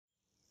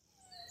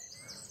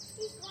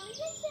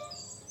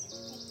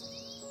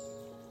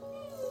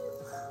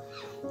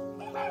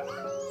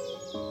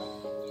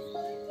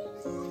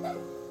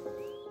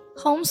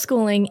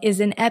Homeschooling is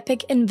an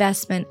epic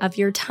investment of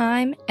your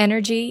time,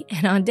 energy,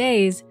 and on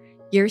days,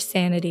 your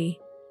sanity.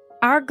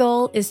 Our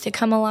goal is to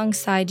come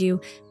alongside you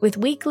with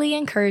weekly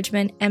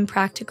encouragement and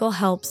practical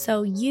help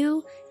so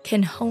you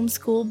can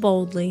homeschool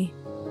boldly.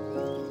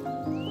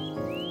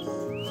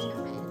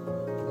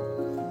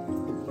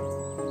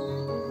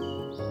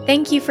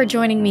 Thank you for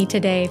joining me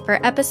today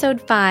for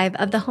episode 5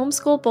 of the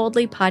Homeschool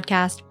Boldly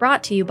podcast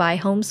brought to you by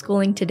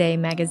Homeschooling Today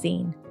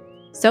magazine.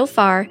 So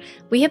far,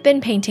 we have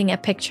been painting a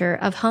picture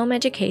of home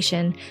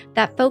education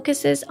that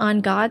focuses on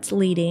God's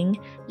leading,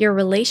 your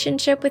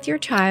relationship with your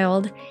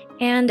child,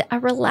 and a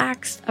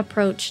relaxed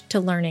approach to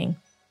learning.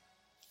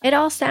 It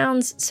all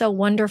sounds so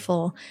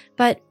wonderful,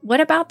 but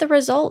what about the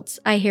results,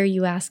 I hear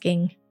you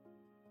asking?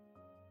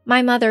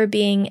 My mother,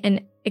 being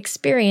an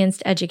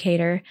experienced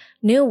educator,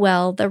 knew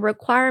well the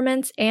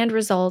requirements and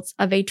results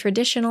of a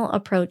traditional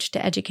approach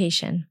to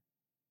education.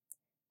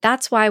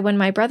 That's why when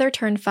my brother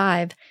turned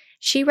 5,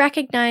 she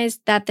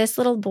recognized that this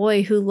little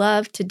boy who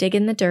loved to dig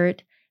in the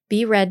dirt,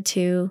 be read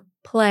to,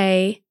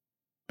 play,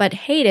 but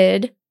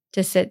hated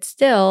to sit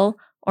still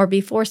or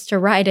be forced to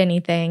write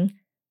anything,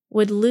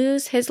 would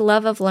lose his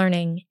love of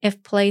learning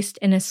if placed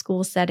in a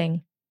school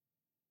setting.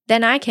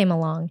 Then I came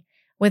along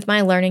with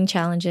my learning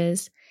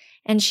challenges,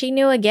 and she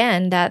knew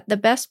again that the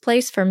best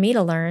place for me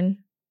to learn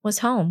was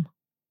home.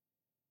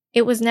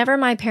 It was never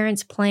my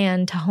parents'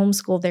 plan to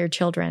homeschool their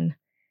children.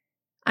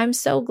 I'm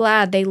so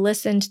glad they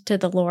listened to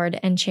the Lord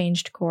and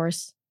changed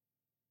course.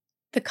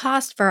 The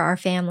cost for our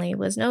family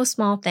was no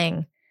small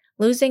thing.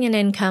 Losing an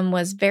income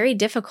was very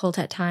difficult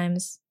at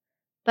times,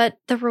 but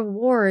the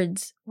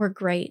rewards were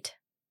great.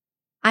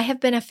 I have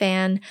been a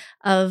fan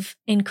of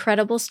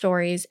incredible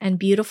stories and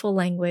beautiful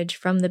language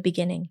from the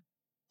beginning.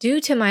 Due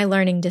to my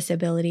learning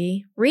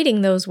disability,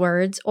 reading those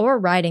words or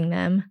writing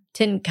them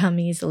didn't come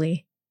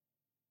easily.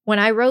 When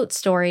I wrote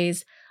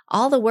stories,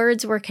 all the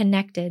words were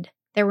connected.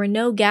 There were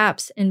no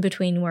gaps in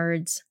between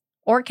words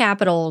or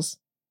capitals,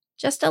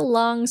 just a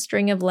long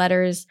string of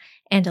letters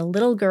and a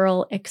little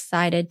girl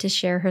excited to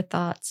share her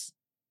thoughts.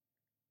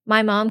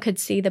 My mom could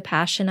see the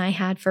passion I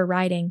had for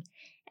writing,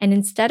 and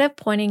instead of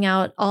pointing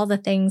out all the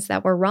things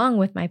that were wrong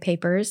with my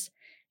papers,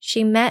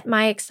 she met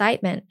my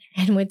excitement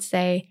and would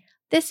say,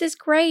 "This is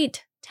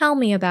great, tell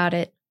me about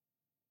it,"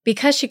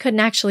 because she couldn't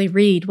actually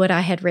read what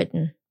I had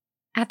written.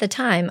 At the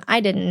time,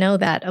 I didn't know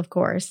that, of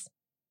course.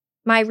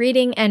 My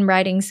reading and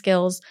writing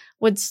skills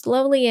would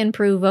slowly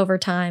improve over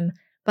time,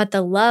 but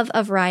the love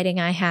of writing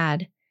I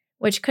had,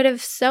 which could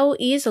have so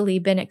easily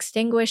been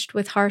extinguished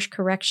with harsh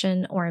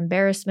correction or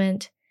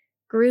embarrassment,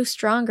 grew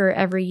stronger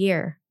every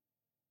year.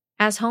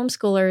 As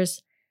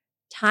homeschoolers,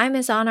 time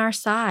is on our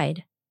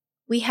side.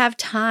 We have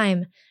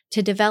time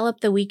to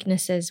develop the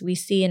weaknesses we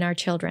see in our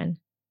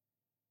children.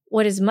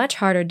 What is much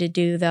harder to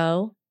do,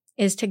 though,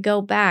 is to go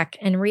back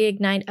and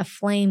reignite a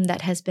flame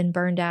that has been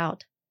burned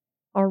out,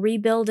 or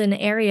rebuild an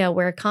area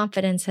where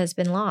confidence has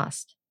been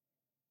lost.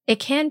 It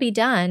can be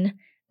done,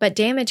 but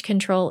damage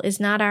control is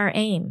not our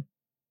aim.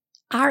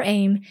 Our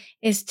aim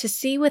is to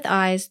see with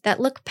eyes that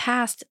look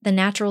past the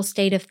natural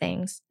state of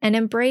things and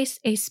embrace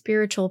a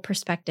spiritual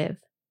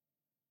perspective.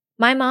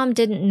 My mom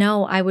didn't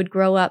know I would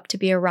grow up to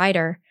be a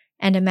writer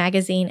and a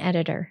magazine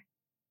editor.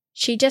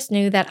 She just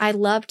knew that I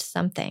loved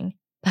something,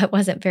 but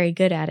wasn't very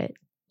good at it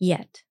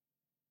yet.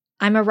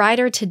 I'm a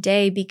writer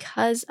today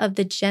because of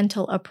the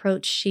gentle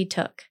approach she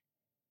took.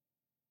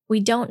 We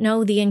don't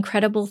know the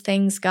incredible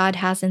things God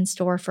has in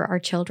store for our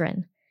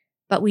children,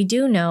 but we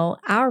do know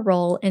our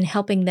role in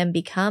helping them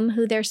become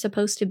who they're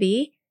supposed to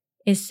be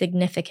is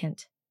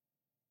significant.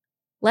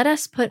 Let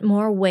us put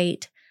more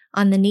weight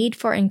on the need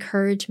for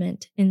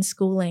encouragement in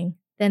schooling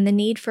than the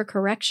need for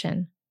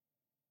correction.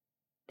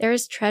 There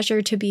is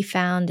treasure to be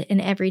found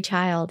in every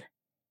child,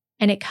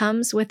 and it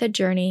comes with a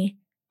journey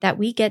that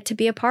we get to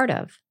be a part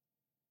of.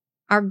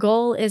 Our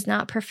goal is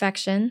not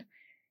perfection.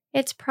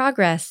 It's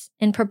progress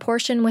in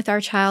proportion with our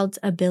child's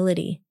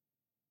ability.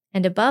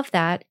 And above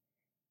that,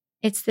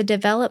 it's the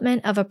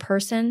development of a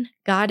person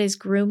God is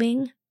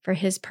grooming for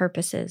His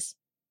purposes.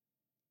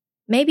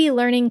 Maybe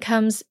learning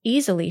comes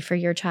easily for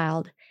your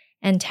child,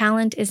 and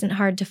talent isn't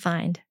hard to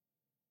find.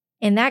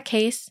 In that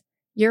case,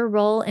 your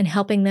role in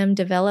helping them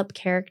develop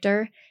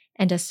character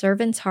and a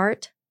servant's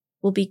heart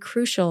will be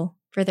crucial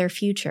for their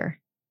future.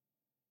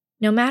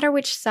 No matter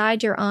which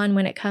side you're on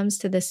when it comes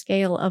to the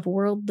scale of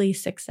worldly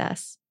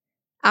success,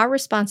 our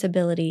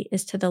responsibility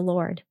is to the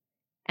Lord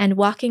and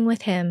walking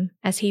with Him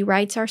as He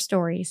writes our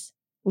stories,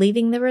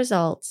 leaving the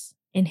results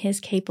in His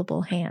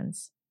capable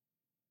hands.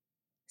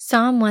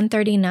 Psalm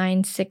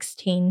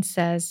 139:16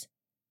 says,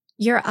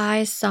 "Your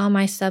eyes saw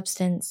my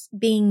substance,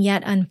 being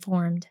yet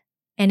unformed,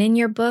 and in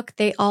your book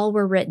they all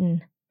were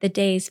written, the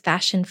days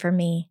fashioned for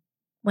me,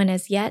 when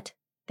as yet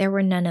there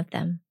were none of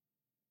them."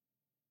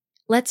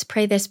 Let's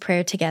pray this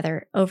prayer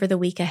together over the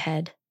week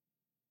ahead.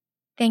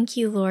 Thank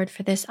you, Lord,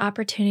 for this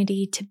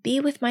opportunity to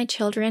be with my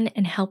children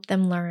and help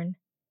them learn.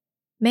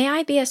 May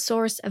I be a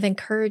source of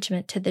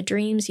encouragement to the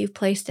dreams you've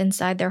placed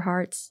inside their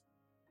hearts.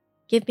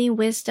 Give me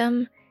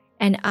wisdom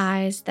and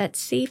eyes that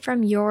see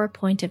from your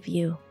point of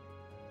view.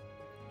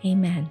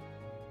 Amen.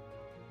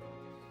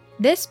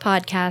 This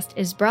podcast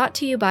is brought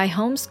to you by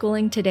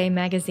Homeschooling Today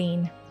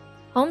magazine.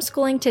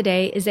 Homeschooling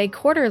Today is a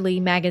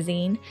quarterly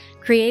magazine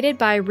created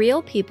by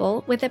real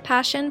people with a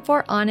passion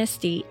for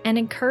honesty and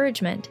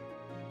encouragement.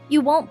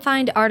 You won't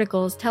find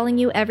articles telling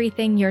you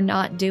everything you're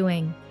not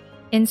doing.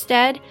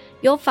 Instead,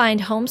 you'll find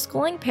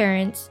homeschooling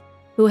parents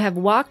who have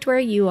walked where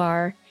you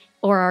are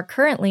or are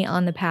currently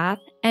on the path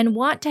and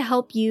want to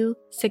help you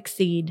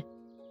succeed.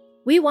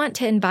 We want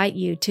to invite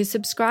you to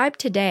subscribe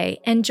today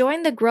and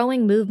join the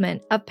growing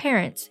movement of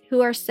parents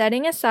who are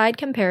setting aside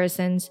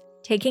comparisons,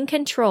 taking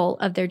control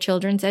of their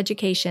children's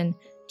education,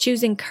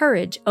 choosing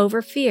courage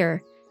over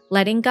fear,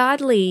 letting God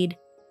lead,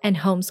 and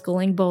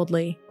homeschooling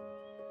boldly.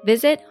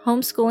 Visit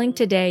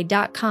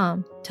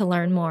homeschoolingtoday.com to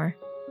learn more.